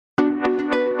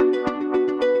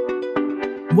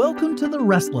Welcome to The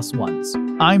Restless Ones.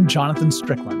 I'm Jonathan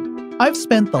Strickland. I've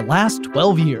spent the last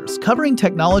 12 years covering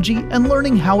technology and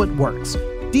learning how it works,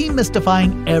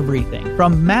 demystifying everything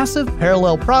from massive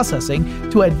parallel processing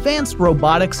to advanced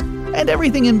robotics and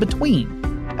everything in between.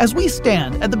 As we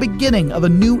stand at the beginning of a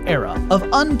new era of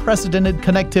unprecedented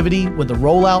connectivity with the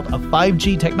rollout of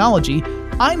 5G technology,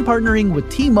 I'm partnering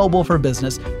with T-Mobile for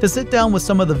Business to sit down with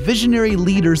some of the visionary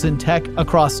leaders in tech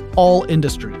across all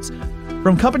industries.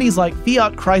 From companies like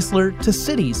Fiat Chrysler to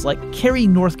cities like Cary,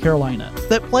 North Carolina,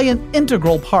 that play an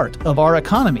integral part of our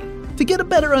economy, to get a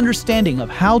better understanding of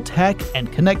how tech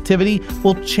and connectivity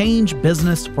will change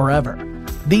business forever.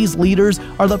 These leaders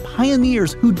are the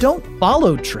pioneers who don't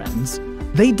follow trends,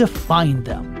 they define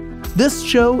them. This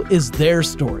show is their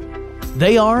story.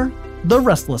 They are the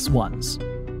Restless Ones.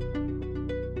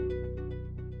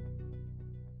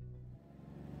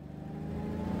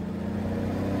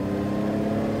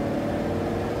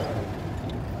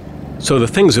 So the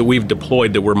things that we've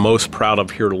deployed that we're most proud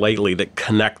of here lately that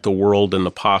connect the world and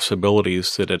the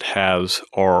possibilities that it has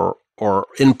are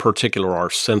in particular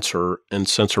our sensor and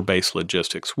sensor-based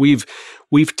logistics. We've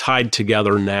tied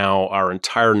together now our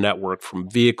entire network from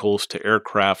vehicles to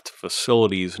aircraft to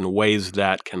facilities in ways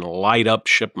that can light up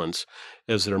shipments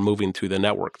as they're moving through the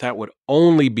network. That would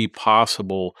only be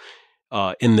possible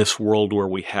in this world where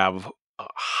we have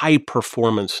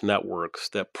high-performance networks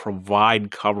that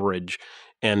provide coverage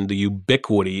and the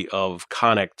ubiquity of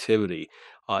connectivity.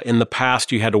 In the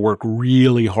past, you had to work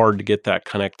really hard to get that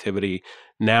connectivity.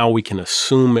 Now we can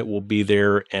assume it will be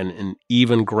there and in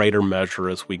even greater measure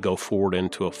as we go forward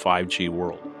into a 5G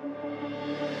world.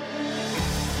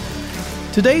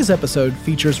 Today's episode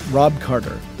features Rob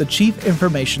Carter, the Chief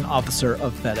Information Officer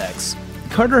of FedEx.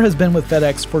 Carter has been with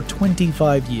FedEx for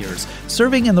 25 years,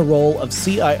 serving in the role of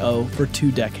CIO for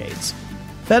 2 decades.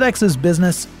 FedEx's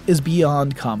business is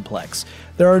beyond complex.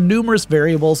 There are numerous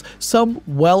variables, some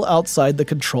well outside the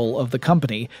control of the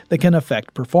company, that can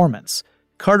affect performance.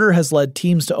 Carter has led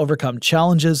teams to overcome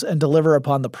challenges and deliver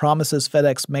upon the promises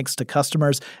FedEx makes to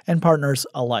customers and partners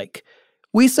alike.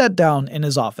 We sat down in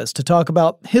his office to talk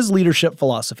about his leadership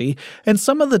philosophy and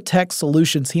some of the tech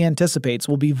solutions he anticipates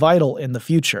will be vital in the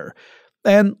future.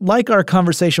 And like our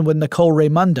conversation with Nicole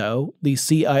Raimundo, the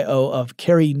CIO of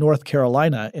Cary, North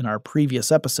Carolina in our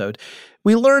previous episode,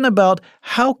 we learn about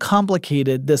how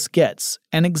complicated this gets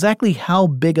and exactly how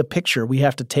big a picture we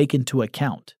have to take into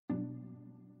account.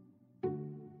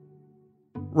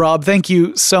 Rob, thank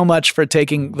you so much for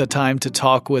taking the time to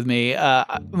talk with me.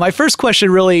 My first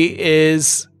question really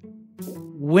is,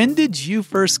 when did you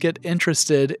first get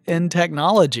interested in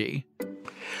technology?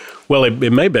 Well,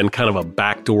 it may have been kind of a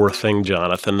backdoor thing,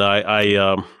 Jonathan.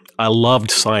 I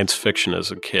loved science fiction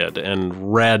as a kid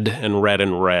and read.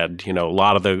 You know, a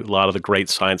lot of the great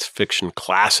science fiction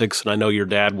classics. And I know your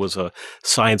dad was a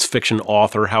science fiction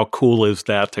author. How cool is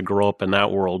that to grow up in that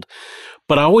world?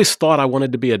 But I always thought I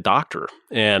wanted to be a doctor.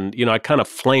 And, you know, I kind of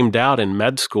flamed out in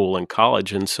med school and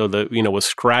college. And so was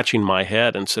scratching my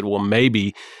head and said, well,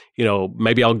 maybe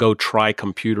I'll go try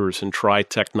computers and try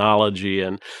technology.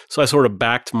 And so I sort of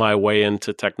backed my way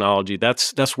into technology.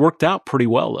 That's worked out pretty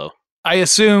well, though. I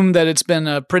assume that it's been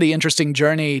a pretty interesting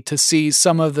journey to see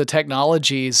some of the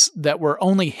technologies that were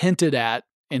only hinted at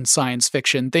in science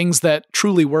fiction, things that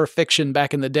truly were fiction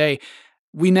back in the day.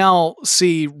 We now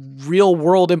see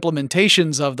real-world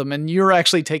implementations of them, and you're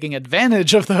actually taking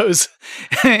advantage of those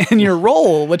in your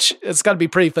role, which it's got to be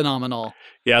pretty phenomenal.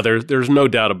 Yeah, there's no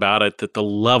doubt about it that the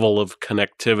level of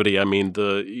connectivity, I mean,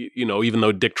 even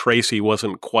though Dick Tracy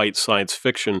wasn't quite science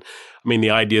fiction, I mean,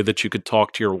 the idea that you could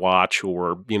talk to your watch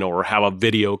or have a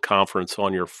video conference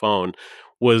on your phone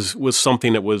was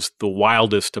something that was the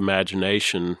wildest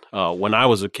imagination when I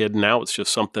was a kid. Now it's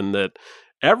just something that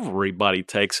everybody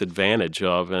takes advantage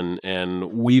of,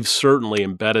 and we've certainly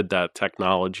embedded that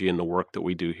technology in the work that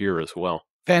we do here as well.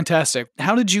 Fantastic.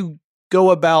 How did you go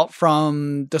about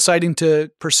from deciding to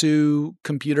pursue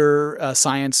computer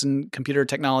science and computer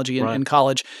technology in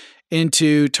college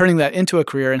into turning that into a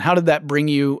career, and how did that bring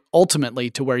you ultimately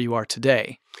to where you are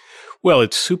today? Well,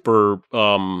 it's super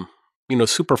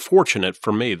fortunate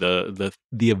for me. The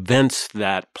events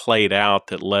that played out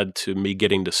that led to me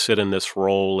getting to sit in this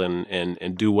role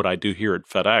and do what I do here at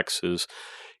FedEx is,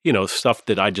 stuff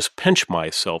that I just pinch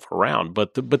myself around.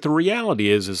 But the reality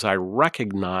is I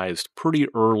recognized pretty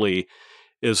early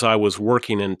as I was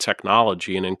working in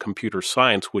technology and in computer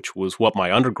science, which was what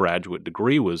my undergraduate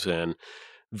degree was in,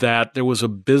 that there was a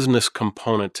business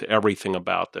component to everything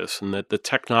about this, and that the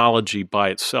technology by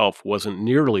itself wasn't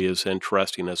nearly as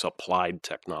interesting as applied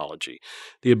technology.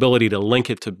 The ability to link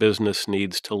it to business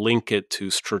needs, to link it to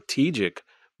strategic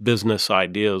business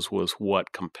ideas was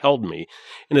what compelled me.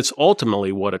 And it's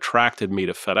ultimately what attracted me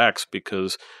to FedEx,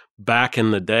 because back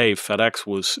in the day, FedEx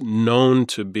was known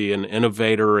to be an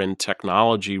innovator in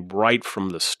technology right from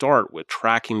the start, with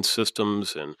tracking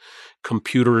systems and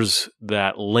computers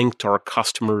that linked our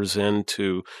customers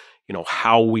into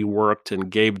how we worked and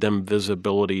gave them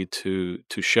visibility to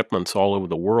shipments all over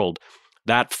the world.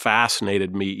 That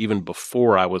fascinated me even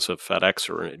before I was a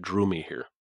FedExer, and it drew me here.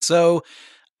 So,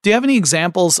 do you have any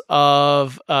examples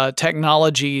of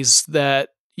technologies that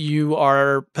you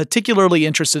are particularly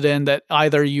interested in that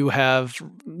either you have,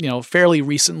 fairly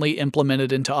recently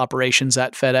implemented into operations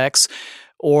at FedEx,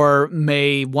 or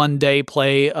may one day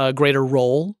play a greater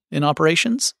role in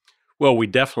operations? Well, we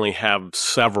definitely have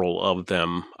several of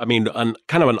them. I mean,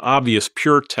 kind of an obvious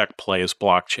pure tech play is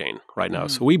blockchain right now.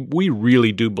 So we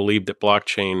really do believe that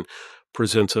blockchain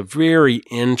presents a very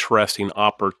interesting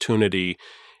opportunity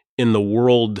in the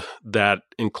world that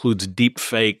includes deep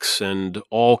fakes and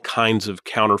all kinds of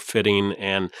counterfeiting,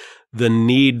 and the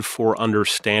need for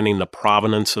understanding the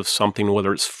provenance of something,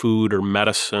 whether it's food or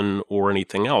medicine or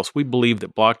anything else. We believe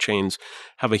that blockchains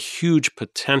have a huge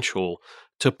potential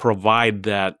to provide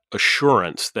that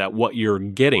assurance that what you're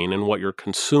getting and what you're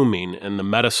consuming and the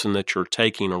medicine that you're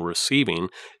taking or receiving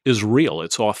is real,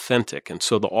 it's authentic. And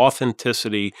so the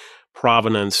authenticity,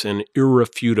 provenance, and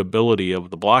irrefutability of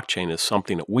the blockchain is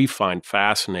something that we find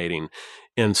fascinating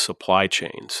in supply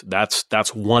chains.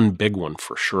 That's one big one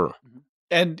for sure.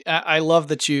 And I love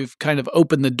that you've kind of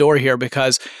opened the door here,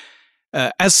 because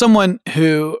as someone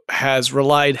who has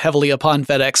relied heavily upon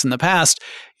FedEx in the past,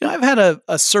 I've had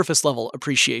a surface level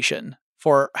appreciation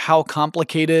for how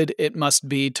complicated it must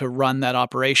be to run that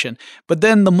operation. But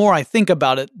then the more I think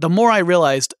about it, the more I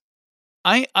realized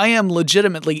I am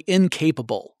legitimately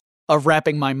incapable of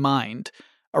wrapping my mind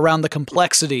around the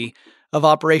complexity of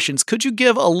operations. Could you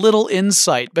give a little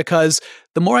insight? Because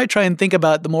the more I try and think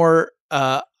about it, the more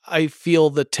I feel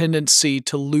the tendency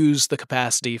to lose the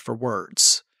capacity for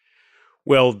words.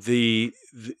 Well, the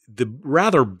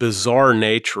rather bizarre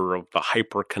nature of the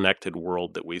hyper-connected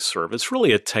world that we serve, it's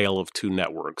really a tale of two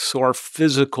networks. So our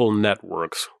physical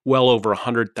networks, well over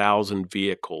 100,000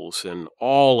 vehicles, and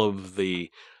all of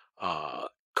the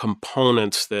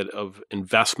components of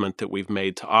investment that we've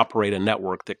made to operate a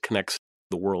network that connects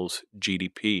the world's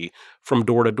GDP from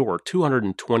door to door,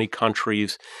 220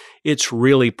 countries. It's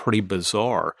really pretty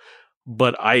bizarre.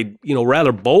 But I,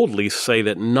 rather boldly say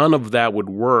that none of that would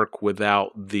work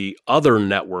without the other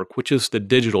network, which is the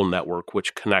digital network,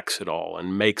 which connects it all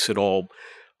and makes it all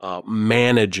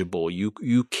manageable.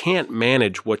 You can't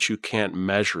manage what you can't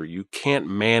measure. You can't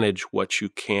manage what you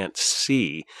can't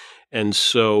see. And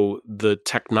so the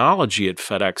technology at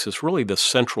FedEx is really the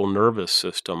central nervous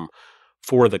system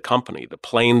for the company. The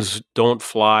planes don't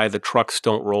fly, the trucks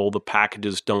don't roll, the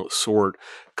packages don't sort,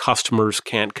 customers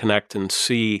can't connect and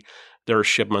see their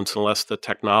shipments unless the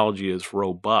technology is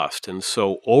robust. And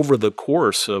so over the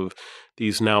course of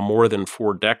these now more than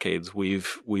 4 decades,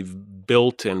 we've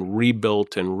built and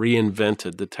rebuilt and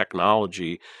reinvented the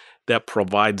technology that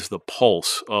provides the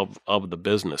pulse of the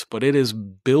business. But it is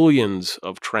billions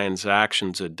of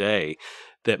transactions a day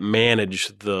that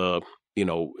manage the,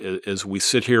 as we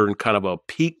sit here in kind of a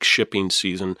peak shipping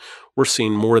season, we're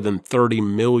seeing more than 30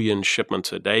 million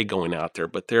shipments a day going out there.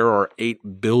 But there are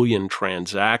 8 billion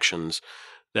transactions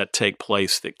that take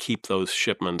place that keep those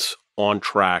shipments on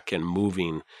track and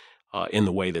moving in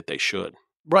the way that they should.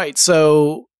 Right.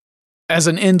 So as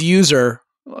an end user,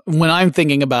 when I'm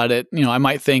thinking about it, I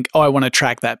might think, I want to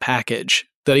track that package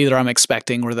that either I'm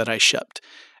expecting or that I shipped.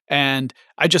 And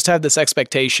I just have this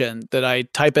expectation that I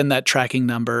type in that tracking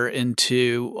number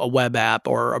into a web app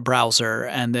or a browser,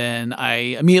 and then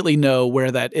I immediately know where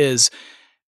that is.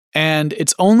 And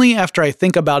it's only after I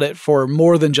think about it for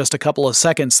more than just a couple of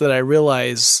seconds that I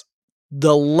realize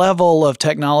the level of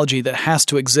technology that has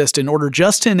to exist in order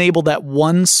just to enable that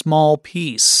one small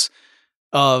piece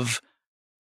of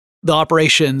the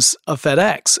operations of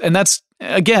FedEx. And that's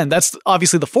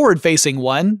obviously the forward-facing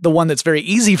one, the one that's very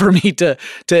easy for me to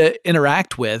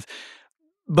interact with.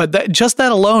 But just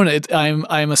that alone,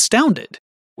 I'm astounded.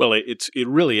 Well, it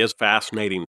really is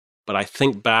fascinating. But I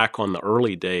think back on the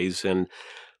early days, and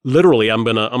literally, I'm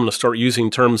gonna start using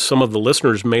terms some of the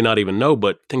listeners may not even know,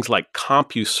 but things like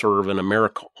CompuServe and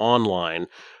America Online,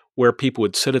 where people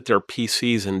would sit at their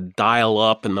PCs and dial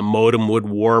up, and the modem would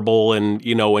warble, and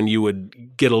and you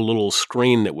would get a little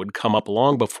screen that would come up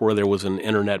long before there was an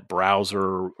internet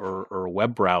browser or a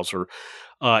web browser,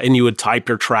 and you would type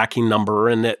your tracking number,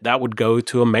 and that would go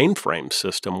to a mainframe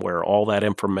system where all that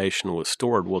information was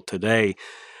stored. Well, today,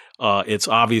 it's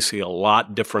obviously a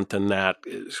lot different than that.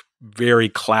 very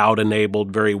cloud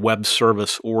enabled, very web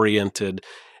service oriented,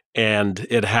 and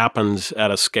it happens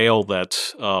at a scale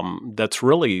that's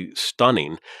really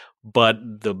stunning.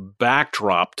 But the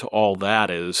backdrop to all that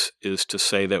is to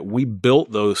say that we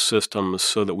built those systems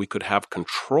so that we could have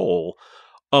control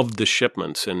of the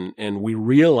shipments, and we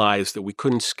realized that we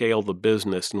couldn't scale the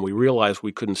business, and we realized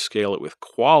we couldn't scale it with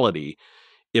quality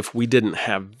if we didn't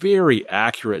have very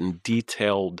accurate and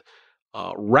detailed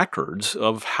records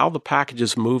of how the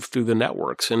packages move through the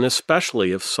networks, and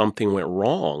especially if something went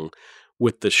wrong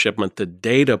with the shipment, the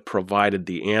data provided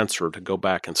the answer to go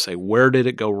back and say, where did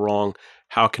it go wrong?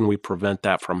 How can we prevent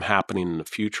that from happening in the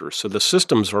future? So the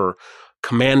systems are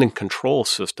command and control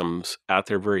systems at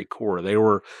their very core. They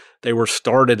were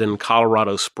started in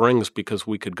Colorado Springs because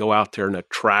we could go out there and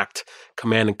attract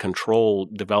command and control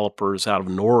developers out of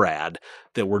NORAD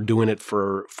that were doing it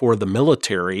for the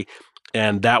military.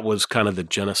 And that was kind of the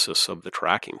genesis of the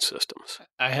tracking systems.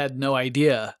 I had no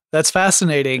idea. That's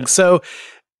fascinating. Yeah. So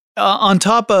on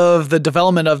top of the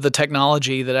development of the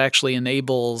technology that actually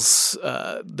enables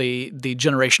the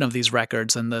generation of these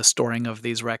records and the storing of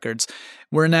these records,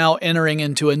 we're now entering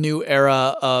into a new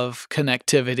era of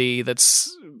connectivity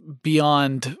that's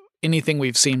beyond anything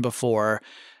we've seen before.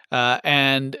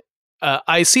 And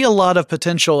I see a lot of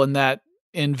potential in that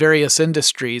in various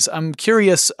industries. I'm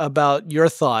curious about your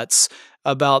thoughts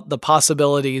about the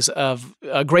possibilities of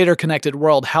a greater connected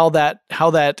world, how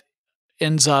that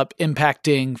ends up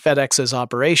impacting FedEx's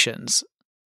operations.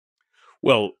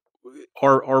 Well,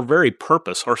 our very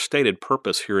purpose, our stated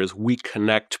purpose here is we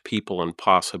connect people and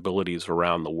possibilities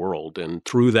around the world. And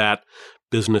through that,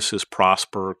 businesses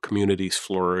prosper, communities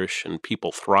flourish, and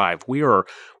people thrive. We are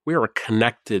a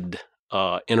connected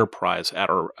enterprise at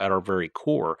our very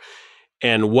core.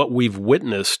 And what we've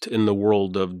witnessed in the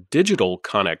world of digital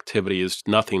connectivity is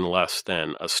nothing less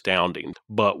than astounding.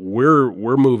 But we're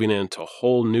moving into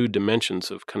whole new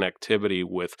dimensions of connectivity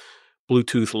with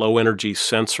Bluetooth low energy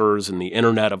sensors and the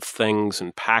Internet of Things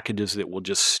and packages that will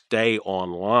just stay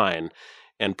online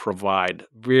and provide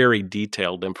very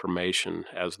detailed information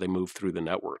as they move through the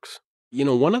networks. You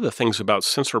know, one of the things about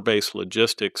sensor-based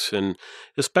logistics, and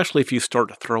especially if you start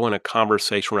to throw in a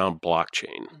conversation around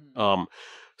blockchain,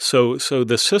 So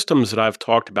the systems that I've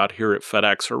talked about here at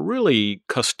FedEx are really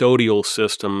custodial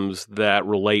systems that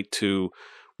relate to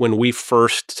when we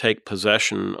first take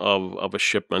possession of a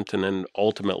shipment and then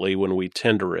ultimately when we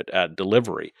tender it at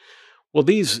delivery. Well,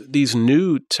 these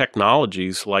new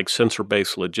technologies like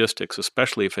sensor-based logistics,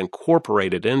 especially if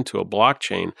incorporated into a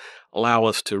blockchain, allow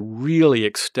us to really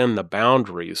extend the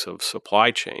boundaries of supply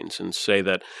chains and say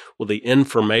that, well, the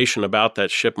information about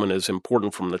that shipment is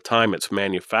important from the time it's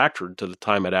manufactured to the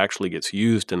time it actually gets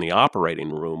used in the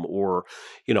operating room, or,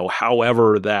 you know,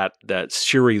 however that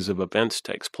series of events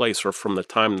takes place, or from the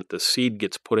time that the seed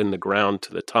gets put in the ground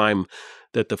to the time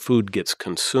that the food gets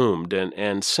consumed.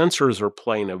 And sensors are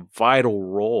playing a vital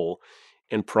role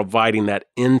in providing that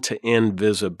end-to-end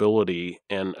visibility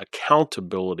and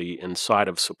accountability inside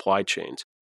of supply chains.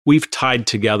 We've tied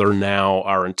together now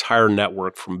our entire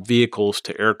network from vehicles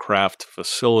to aircraft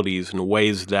facilities in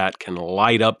ways that can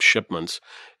light up shipments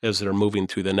as they're moving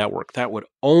through the network. That would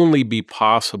only be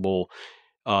possible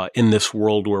in this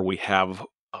world where we have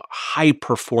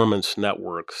high-performance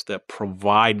networks that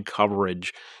provide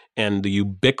coverage and the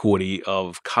ubiquity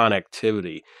of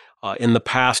connectivity. In the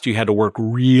past, you had to work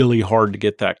really hard to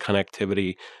get that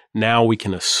connectivity. Now we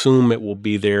can assume it will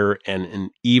be there, and in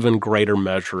even greater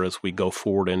measure as we go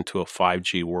forward into a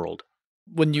 5G world.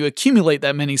 When you accumulate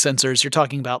that many sensors, you're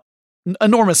talking about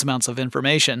enormous amounts of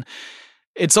information.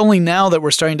 It's only now that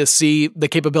we're starting to see the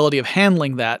capability of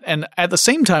handling that. And at the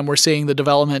same time, we're seeing the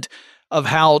development of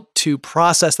how to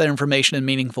process that information in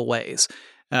meaningful ways.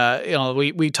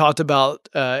 We talked about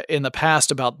in the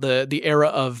past about the era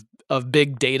of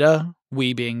big data,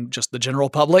 we being just the general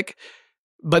public,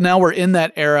 but now we're in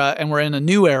that era, and we're in a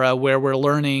new era where we're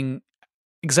learning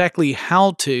exactly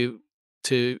how to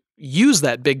use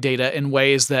that big data in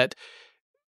ways that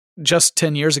just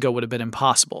 10 years ago would have been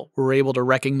impossible. We're able to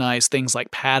recognize things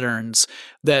like patterns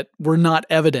that were not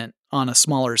evident on a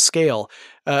smaller scale.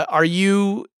 Are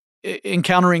you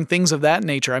encountering things of that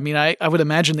nature? I mean, I would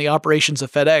imagine the operations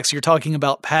of FedEx, you're talking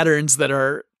about patterns that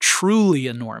are truly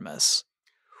enormous.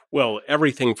 Well,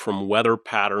 everything from weather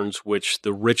patterns, which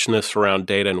the richness around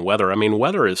data and weather, I mean,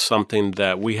 weather is something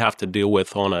that we have to deal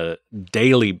with on a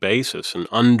daily basis, and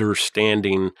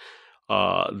understanding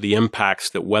the impacts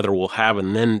that weather will have,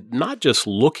 and then not just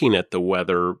looking at the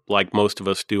weather like most of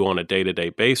us do on a day-to-day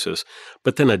basis,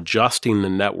 but then adjusting the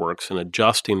networks and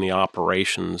adjusting the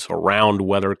operations around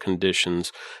weather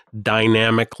conditions,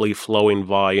 dynamically flowing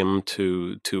volume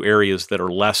to areas that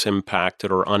are less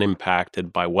impacted or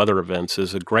unimpacted by weather events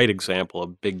is a great example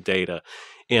of big data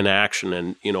in action,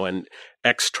 and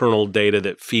external data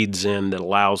that feeds in that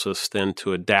allows us then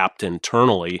to adapt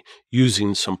internally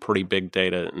using some pretty big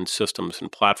data and systems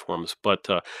and platforms. But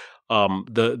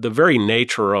the very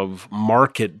nature of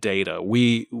market data,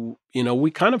 we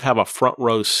kind of have a front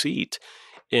row seat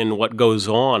in what goes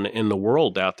on in the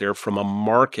world out there from a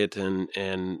market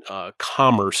and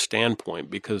commerce standpoint,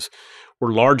 because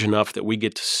we're large enough that we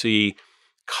get to see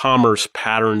commerce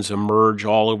patterns emerge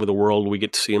all over the world. We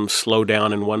get to see them slow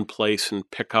down in one place and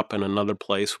pick up in another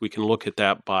place. We can look at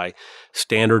that by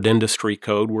standard industry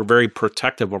code. We're very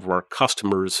protective of our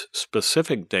customers'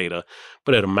 specific data,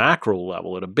 but at a macro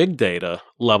level, at a big data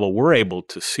level, we're able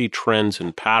to see trends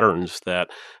and patterns that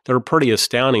are pretty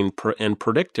astounding and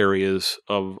predict areas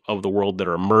of the world that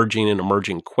are emerging and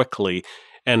emerging quickly,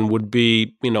 and would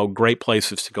be, great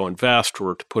places to go invest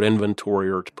or to put inventory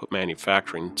or to put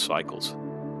manufacturing cycles.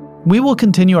 We will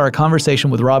continue our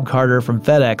conversation with Rob Carter from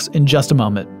FedEx in just a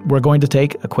moment. We're going to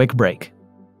take a quick break.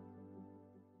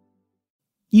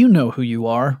 You know who you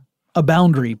are. A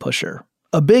boundary pusher.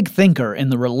 A big thinker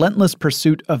in the relentless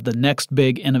pursuit of the next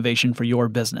big innovation for your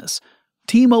business.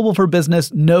 T-Mobile for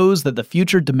Business knows that the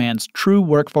future demands true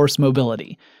workforce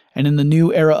mobility. And in the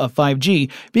new era of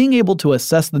 5G, being able to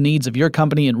assess the needs of your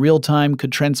company in real time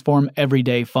could transform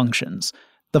everyday functions.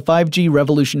 The 5G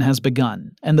revolution has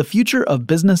begun, and the future of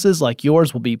businesses like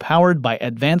yours will be powered by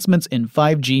advancements in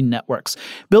 5G networks,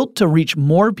 built to reach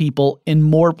more people in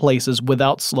more places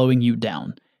without slowing you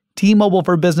down. T-Mobile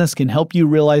for Business can help you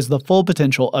realize the full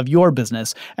potential of your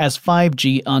business as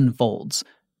 5G unfolds.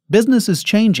 Business is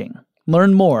changing.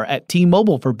 Learn more at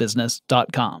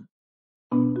tmobileforbusiness.com.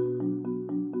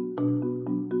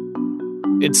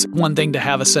 It's one thing to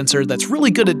have a sensor that's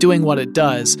really good at doing what it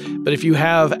does, but if you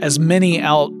have as many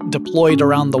out deployed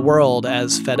around the world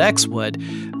as FedEx would,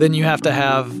 then you have to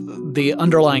have the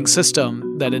underlying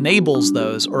system that enables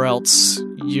those, or else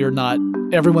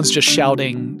everyone's just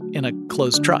shouting in a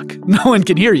closed truck. No one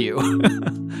can hear you.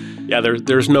 Yeah,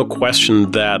 there's no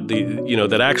question that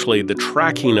that actually the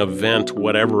tracking event,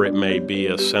 whatever it may be,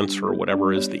 a sensor,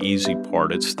 whatever is the easy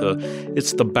part. It's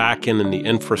the back end and the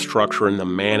infrastructure and the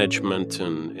management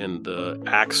and the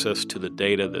access to the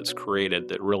data that's created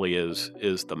that really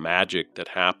is the magic that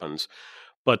happens.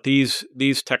 But these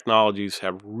technologies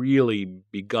have really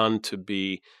begun to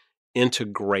be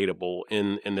integratable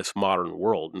in this modern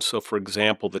world. And so, for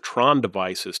example, the Tron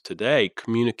devices today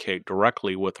communicate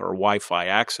directly with our Wi-Fi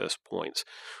access points,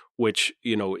 which,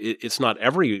 it's not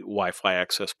every Wi-Fi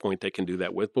access point they can do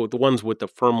that with, but the ones with the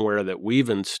firmware that we've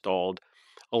installed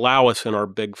allow us in our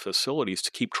big facilities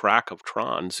to keep track of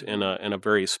Trons in a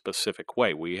very specific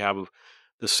way. We have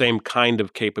the same kind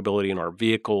of capability in our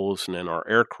vehicles and in our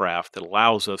aircraft that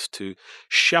allows us to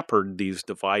shepherd these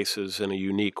devices in a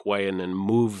unique way and then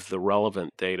move the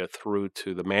relevant data through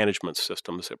to the management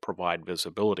systems that provide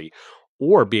visibility,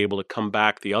 or be able to come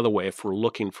back the other way if we're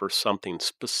looking for something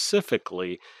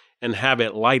specifically and have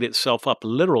it light itself up.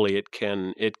 Literally, it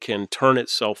can turn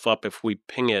itself up if we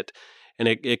ping it, and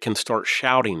it can start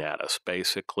shouting at us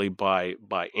basically by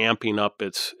amping up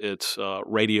its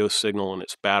radio signal and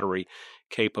its battery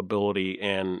capability,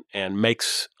 and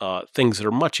makes things that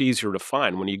are much easier to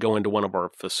find when you go into one of our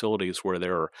facilities where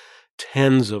there are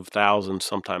tens of thousands,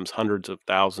 sometimes hundreds of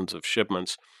thousands of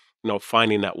shipments.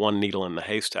 Finding that one needle in the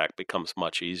haystack becomes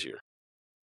much easier.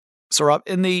 So, Rob,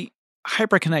 in the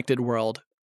hyper-connected world,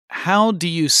 how do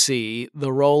you see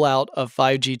the rollout of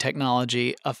 5G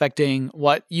technology affecting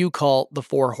what you call the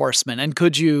Four Horsemen? And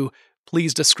could you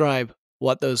please describe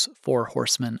what those Four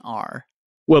Horsemen are?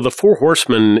 Well, the Four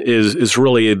Horsemen is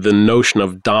really the notion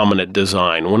of dominant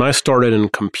design. When I started in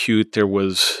compute, there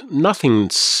was nothing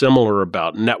similar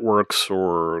about networks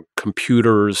or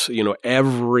computers.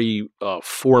 Every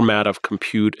format of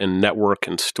compute and network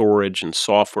and storage and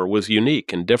software was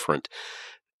unique and different.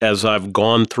 As I've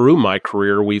gone through my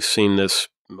career, we've seen this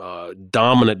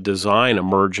dominant design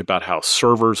emerge about how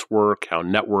servers work, how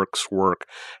networks work,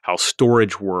 how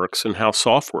storage works, and how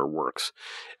software works.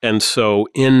 And so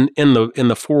in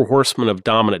the Four Horsemen of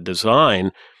dominant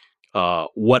design,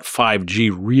 what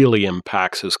 5G really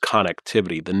impacts is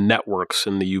connectivity, the networks,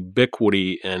 and the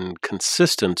ubiquity and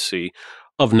consistency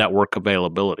of network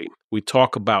availability. We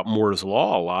talk about Moore's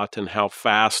Law a lot and how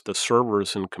fast the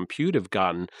servers and compute have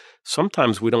gotten.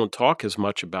 Sometimes we don't talk as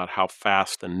much about how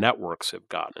fast the networks have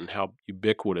gotten and how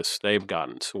ubiquitous they've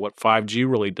gotten. So what 5G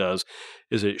really does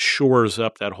is it shores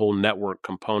up that whole network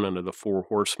component of the four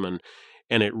horsemen,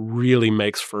 and it really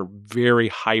makes for very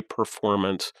high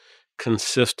performance,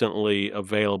 consistently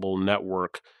available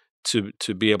network to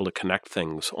be able to connect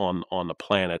things on the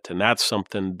planet. And that's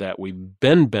something that we've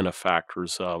been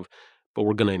benefactors of, but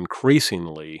we're going to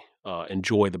increasingly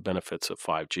enjoy the benefits of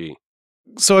 5G.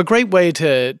 So a great way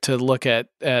to look at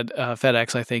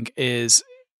FedEx, I think, is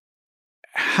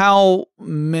how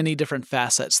many different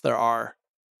facets there are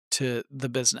to the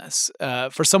business.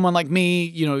 For someone like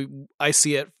me, I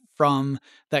see it from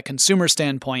that consumer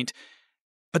standpoint,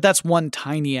 but that's one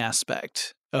tiny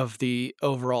aspect of the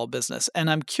overall business. And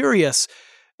I'm curious,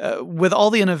 with all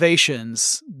the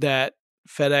innovations that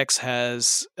FedEx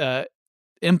has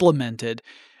implemented,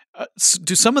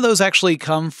 do some of those actually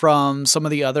come from some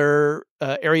of the other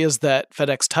areas that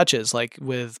FedEx touches, like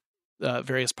with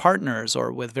various partners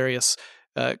or with various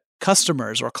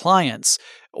customers or clients?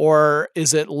 Or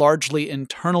is it largely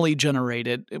internally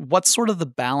generated? What's sort of the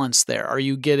balance there? Are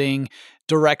you getting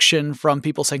direction from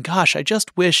people saying, gosh, I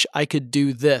just wish I could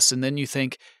do this? And then you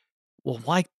think, well,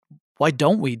 why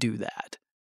don't we do that?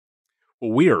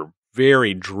 Well, we are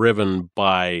very driven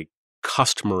by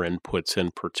customer inputs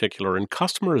in particular, and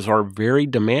customers are very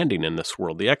demanding in this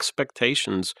world. The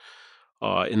expectations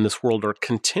in this world are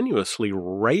continuously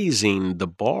raising the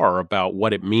bar about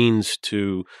what it means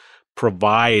to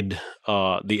provide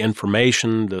the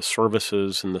information, the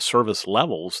services, and the service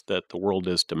levels that the world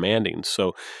is demanding.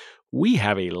 So we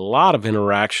have a lot of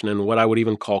interaction in what I would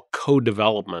even call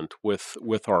co-development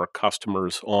with our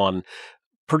customers on,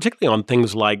 particularly on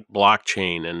things like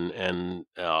blockchain and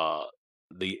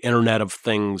the Internet of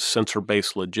Things,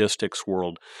 sensor-based logistics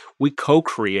world. We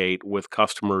co-create with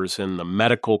customers in the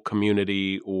medical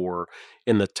community or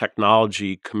in the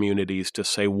technology communities to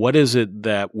say, what is it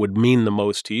that would mean the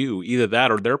most to you? Either that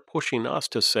or they're pushing us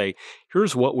to say,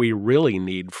 here's what we really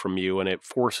need from you, and it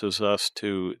forces us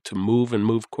to move and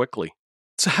move quickly.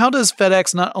 So how does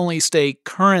FedEx not only stay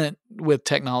current with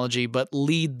technology, but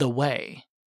lead the way?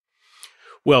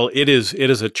 Well, it is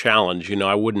a challenge.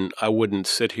 I wouldn't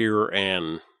sit here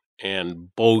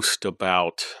and boast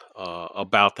about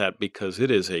that, because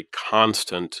it is a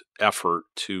constant effort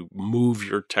to move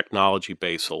your technology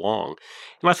base along.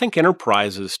 And I think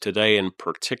enterprises today in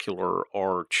particular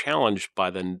are challenged by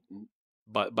the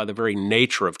very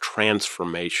nature of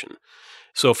transformation.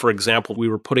 So, for example, we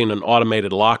were putting an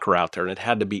automated locker out there, and it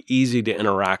had to be easy to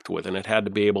interact with, and it had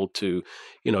to be able to,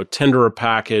 tender a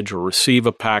package or receive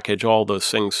a package, all those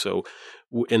things. So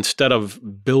instead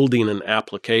of building an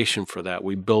application for that,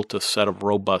 we built a set of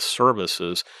robust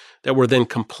services that were then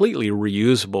completely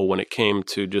reusable when it came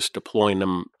to just deploying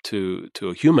them to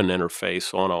a human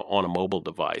interface on a mobile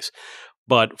device.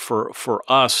 But for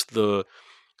us, the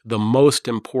most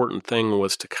important thing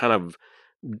was to kind of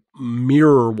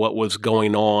mirror what was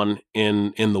going on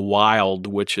in the wild,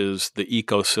 which is the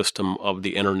ecosystem of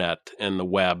the internet and the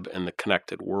web and the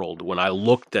connected world. When I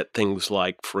looked at things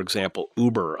like, for example,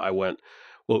 Uber, I went,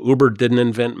 well, Uber didn't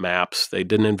invent maps. They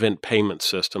didn't invent payment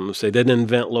systems. They didn't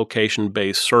invent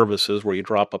location-based services where you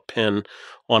drop a pin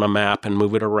on a map and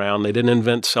move it around. They didn't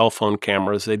invent cell phone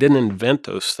cameras. They didn't invent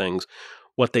those things.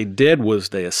 What they did was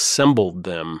they assembled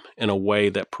them in a way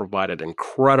that provided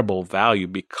incredible value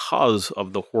because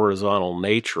of the horizontal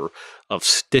nature of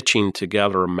stitching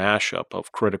together a mashup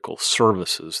of critical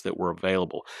services that were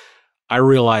available. I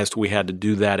realized we had to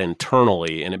do that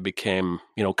internally, and it became,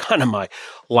 kind of my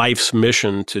life's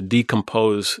mission to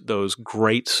decompose those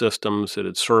great systems that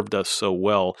had served us so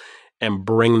well and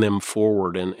bring them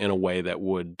forward in a way that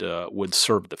would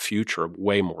serve the future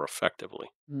way more effectively.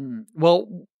 Well,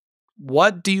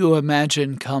 what do you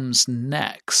imagine comes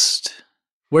next?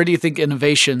 Where do you think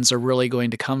innovations are really going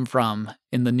to come from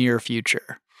in the near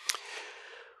future?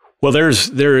 Well,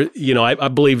 I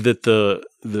believe that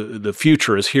the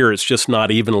future is here. It's just not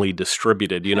evenly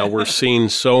distributed. We're seeing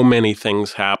so many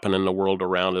things happen in the world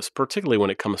around us, particularly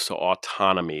when it comes to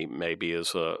autonomy. Maybe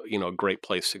is a great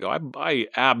place to go. I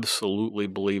absolutely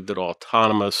believe that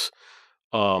autonomous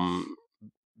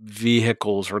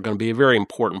vehicles are going to be a very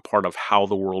important part of how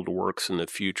the world works in the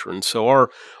future. And so our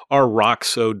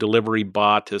Roxo delivery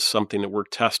bot is something that we're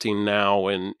testing now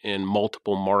in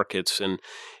multiple markets. And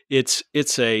it's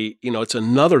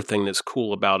another thing that's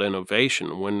cool about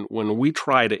innovation. When we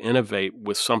try to innovate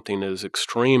with something as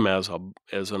extreme as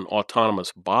an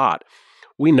autonomous bot,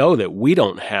 we know that we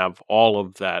don't have all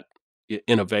of that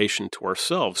innovation to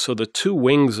ourselves. So the two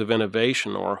wings of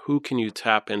innovation are who can you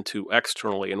tap into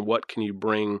externally and what can you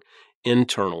bring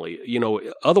internally.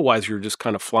 Otherwise you're just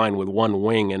kind of flying with one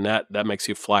wing, and that makes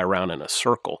you fly around in a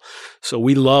circle. So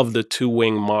we love the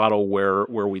two-wing model where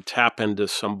we tap into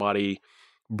somebody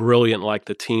brilliant like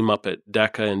the team up at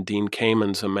DECA and Dean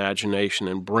Kamen's imagination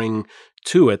and bring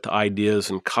to it the ideas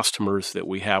and customers that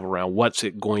we have around what's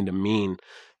it going to mean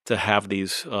to have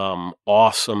these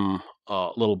awesome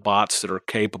little bots that are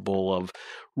capable of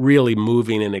really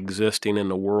moving and existing in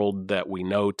the world that we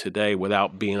know today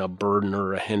without being a burden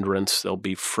or a hindrance. They'll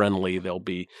be friendly. They'll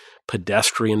be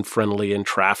pedestrian friendly and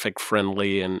traffic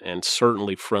friendly and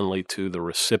certainly friendly to the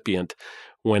recipient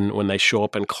when they show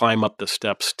up and climb up the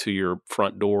steps to your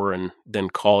front door and then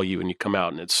call you and you come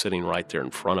out and it's sitting right there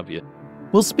in front of you.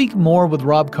 We'll speak more with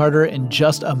Rob Carter in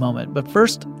just a moment, but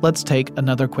first, let's take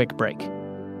another quick break.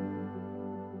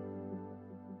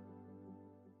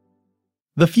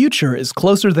 The future is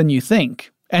closer than you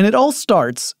think, and it all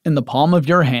starts in the palm of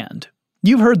your hand.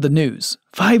 You've heard the news.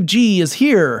 5G is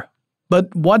here.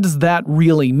 But what does that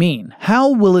really mean?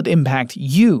 How will it impact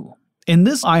you? In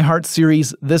this iHeart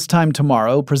series, This Time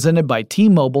Tomorrow, presented by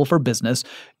T-Mobile for Business,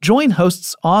 join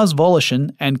hosts Oz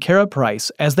Volishin and Kara Price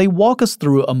as they walk us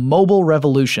through a mobile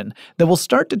revolution that will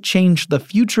start to change the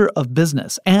future of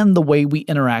business and the way we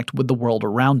interact with the world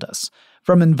around us.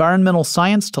 From environmental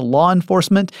science to law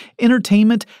enforcement,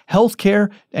 entertainment, healthcare,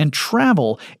 and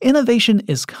travel, innovation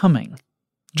is coming.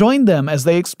 Join them as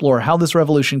they explore how this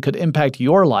revolution could impact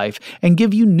your life and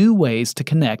give you new ways to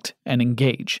connect and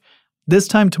engage. This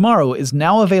Time Tomorrow is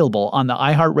now available on the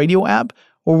iHeartRadio app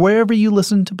or wherever you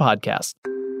listen to podcasts.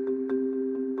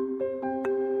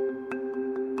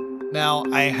 Now,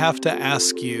 I have to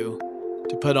ask you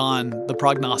to put on the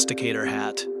prognosticator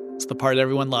hat. It's the part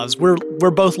everyone loves. We're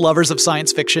both lovers of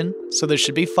science fiction, so this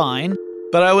should be fine.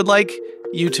 But I would like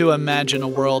you to imagine a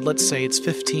world, let's say it's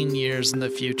 15 years in the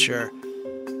future.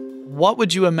 What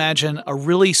would you imagine a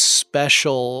really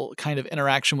special kind of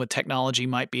interaction with technology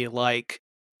might be like?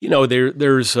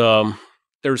 There's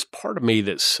part of me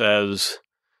that says,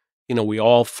 we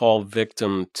all fall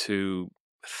victim to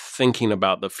thinking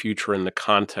about the future in the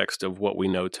context of what we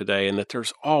know today, and that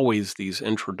there's always these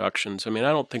introductions. I mean,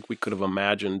 I don't think we could have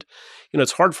imagined,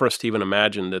 it's hard for us to even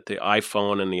imagine that the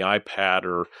iPhone and the iPad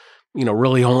are,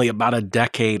 really only about a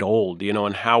decade old,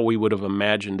 and how we would have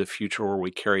imagined a future where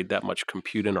we carried that much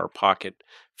compute in our pocket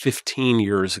 15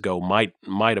 years ago might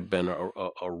have been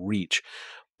a reach.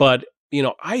 But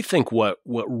I think what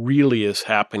really is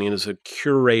happening is a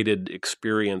curated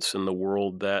experience in the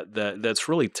world that's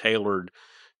really tailored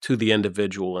to the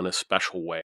individual in a special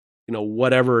way.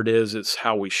 Whatever it is, it's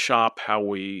how we shop, how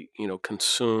we,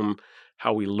 consume,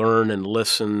 how we learn and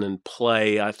listen and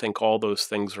play. I think all those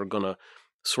things are going to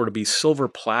sort of be silver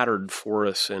plattered for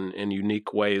us in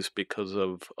unique ways because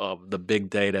of the big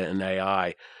data and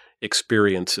AI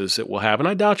experiences that we'll have. And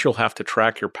I doubt you'll have to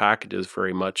track your packages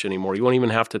very much anymore. You won't even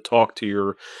have to talk to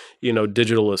your,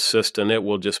 digital assistant. It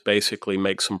will just basically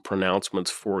make some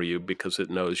pronouncements for you because it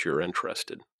knows you're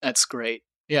interested. That's great.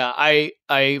 Yeah,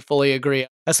 I fully agree.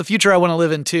 That's the future I want to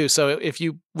live in too. So if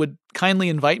you would kindly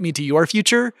invite me to your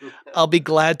future, I'll be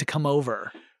glad to come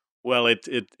over. Well, it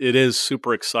is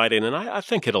super exciting, and I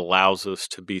think it allows us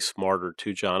to be smarter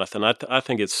too, Jonathan. I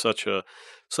think it's such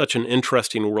an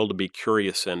interesting world to be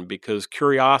curious in, because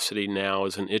curiosity now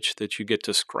is an itch that you get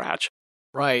to scratch.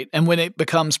 Right, and when it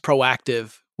becomes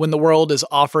proactive, when the world is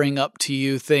offering up to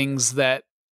you things that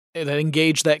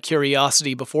engage that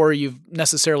curiosity before you've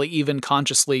necessarily even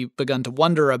consciously begun to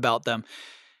wonder about them,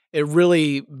 it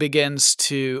really begins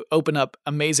to open up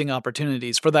amazing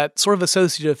opportunities for that sort of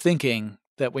associative thinking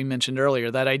that we mentioned earlier.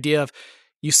 That idea of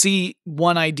you see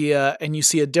one idea and you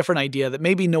see a different idea that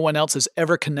maybe no one else has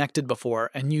ever connected before,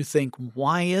 and you think,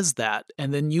 why is that?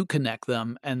 And then you connect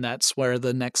them, and that's where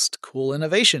the next cool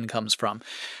innovation comes from.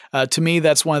 To me,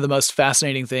 that's one of the most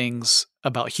fascinating things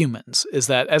about humans, is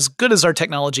that as good as our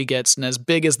technology gets and as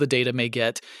big as the data may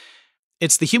get,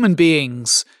 it's the human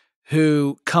beings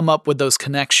who come up with those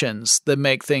connections that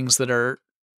make things that are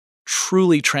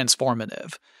truly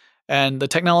transformative. And the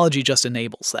technology just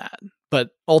enables that. But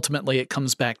ultimately, it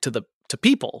comes back to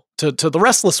people, to the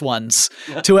restless ones,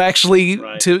 to actually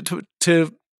Right.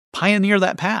 to pioneer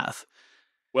that path.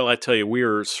 Well, I tell you, we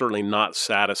are certainly not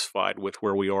satisfied with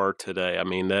where we are today. I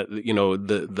mean, that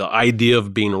the idea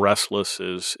of being restless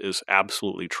is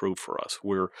absolutely true for us.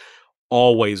 We're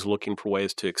always looking for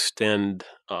ways to extend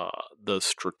the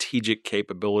strategic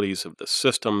capabilities of the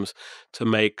systems, to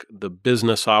make the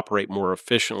business operate more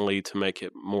efficiently, to make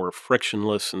it more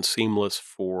frictionless and seamless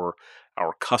for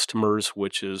our customers,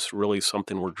 which is really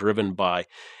something we're driven by.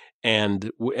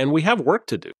 and we have work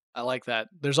to do. I like that.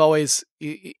 There's always,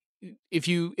 if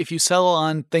you settle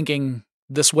on thinking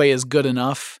this way is good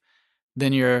enough,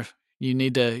 then you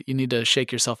need to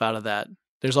shake yourself out of that.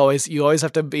 You always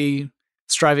have to be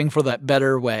striving for that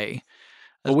better way.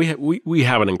 Well, we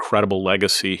have an incredible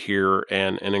legacy here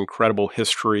and an incredible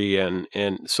history and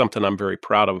something I'm very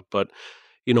proud of. But,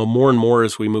 more and more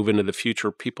as we move into the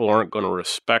future, people aren't going to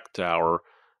respect our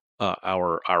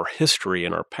history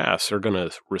and our past. They're going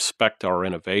to respect our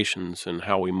innovations and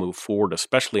how we move forward,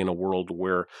 especially in a world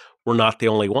where we're not the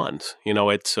only ones.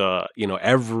 It's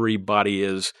everybody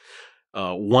is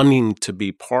wanting to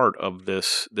be part of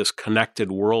this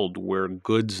connected world where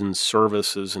goods and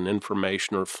services and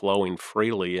information are flowing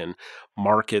freely, and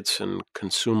markets and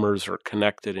consumers are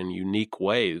connected in unique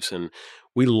ways. And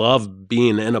we love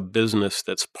being in a business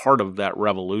that's part of that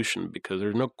revolution, because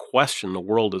there's no question the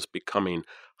world is becoming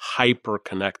hyper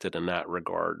connected in that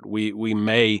regard. We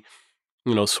may,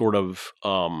 sort of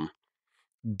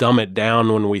dumb it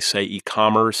down when we say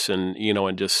e-commerce and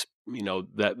just then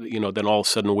all of a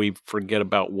sudden we forget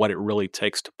about what it really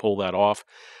takes to pull that off.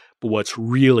 But what's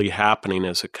really happening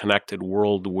is a connected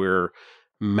world where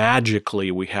magically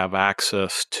we have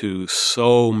access to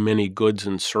so many goods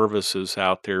and services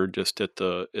out there, just at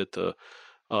the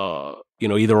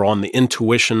either on the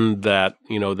intuition that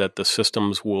that the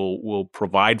systems will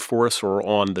provide for us, or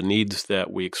on the needs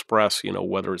that we express,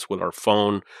 whether it's with our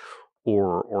phone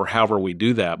or however we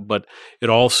do that. But it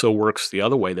also works the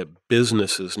other way, that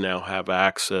businesses now have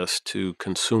access to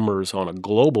consumers on a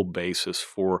global basis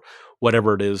for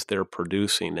whatever it is they're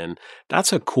producing. And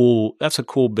that's a cool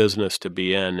business to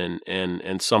be in,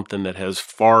 and something that has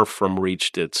far from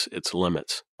reached its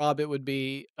limits. Rob, it would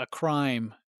be a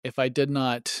crime if I did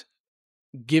not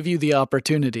give you the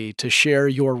opportunity to share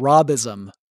your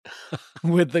Robism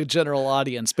with the general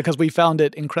audience, because we found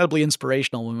it incredibly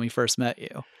inspirational when we first met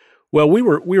you. Well, we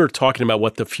were talking about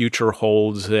what the future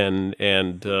holds, and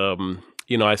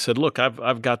I said, look,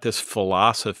 I've got this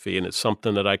philosophy, and it's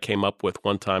something that I came up with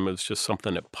one time. It was just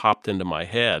something that popped into my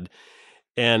head,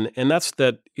 and that's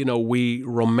that we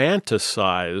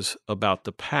romanticize about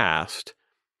the past,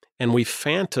 and we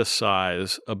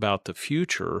fantasize about the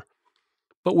future,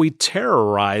 but we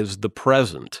terrorize the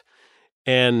present.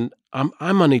 And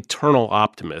I'm an eternal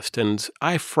optimist, and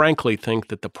I frankly think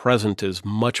that the present is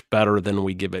much better than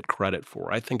we give it credit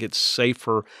for. I think it's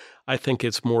safer. I think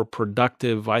it's more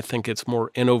productive. I think it's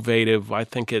more innovative. I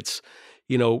think it's,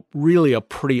 really a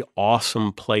pretty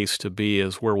awesome place to be,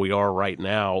 is where we are right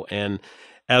now. And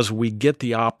as we get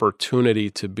the opportunity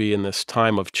to be in this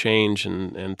time of change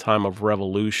and time of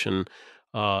revolution,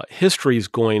 history is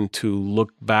going to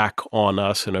look back on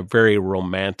us in a very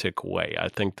romantic way. I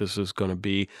think this is going to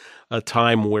be a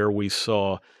time where we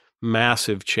saw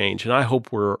massive change, and I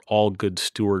hope we're all good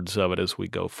stewards of it as we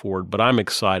go forward. But I'm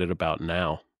excited about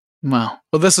now. Wow.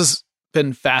 Well, this has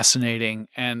been fascinating,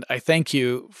 and I thank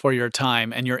you for your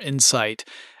time and your insight.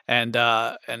 And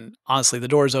honestly, the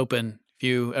door's open if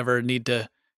you ever need to,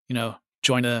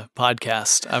 join a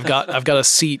podcast. I've got a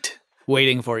seat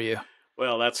waiting for you.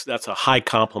 Well, that's a high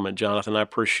compliment, Jonathan. I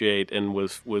appreciate, and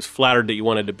was flattered that you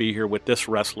wanted to be here with this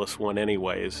restless one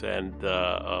anyways. And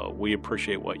we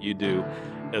appreciate what you do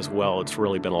as well. It's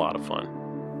really been a lot of fun.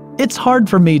 It's hard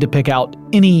for me to pick out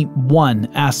any one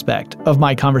aspect of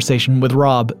my conversation with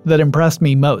Rob that impressed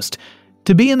me most.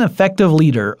 To be an effective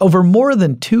leader over more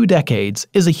than 2 decades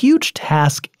is a huge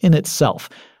task in itself.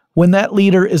 When that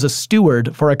leader is a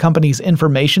steward for a company's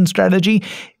information strategy,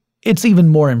 it's even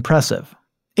more impressive.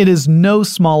 It is no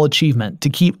small achievement to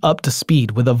keep up to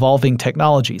speed with evolving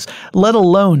technologies, let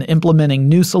alone implementing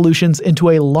new solutions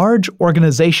into a large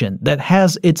organization that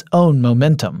has its own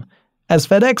momentum. As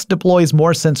FedEx deploys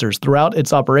more sensors throughout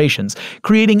its operations,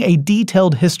 creating a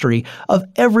detailed history of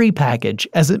every package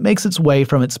as it makes its way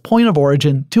from its point of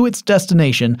origin to its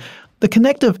destination, the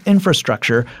connective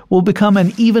infrastructure will become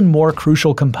an even more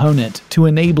crucial component to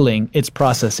enabling its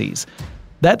processes.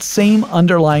 That same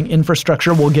underlying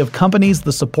infrastructure will give companies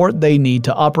the support they need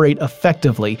to operate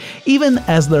effectively, even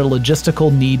as their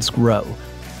logistical needs grow.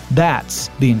 That's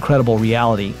the incredible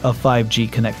reality of 5G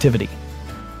connectivity.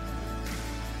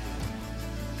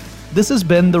 This has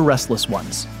been The Restless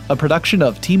Ones, a production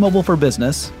of T-Mobile for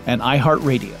Business and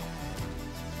iHeartRadio.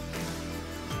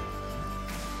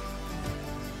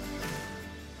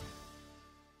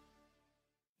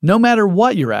 No matter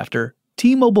what you're after,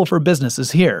 T-Mobile for Business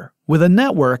is here with a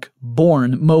network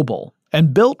born mobile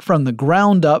and built from the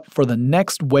ground up for the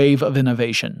next wave of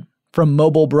innovation. From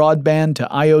mobile broadband to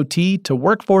IoT to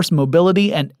workforce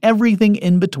mobility and everything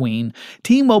in between,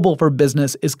 T-Mobile for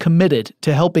Business is committed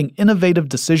to helping innovative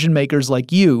decision makers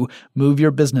like you move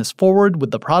your business forward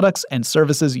with the products and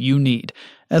services you need,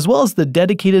 as well as the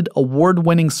dedicated,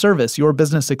 award-winning service your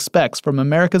business expects from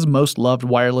America's most loved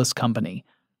wireless company.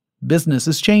 Business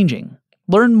is changing.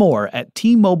 Learn more at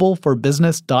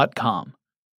T-MobileForBusiness.com.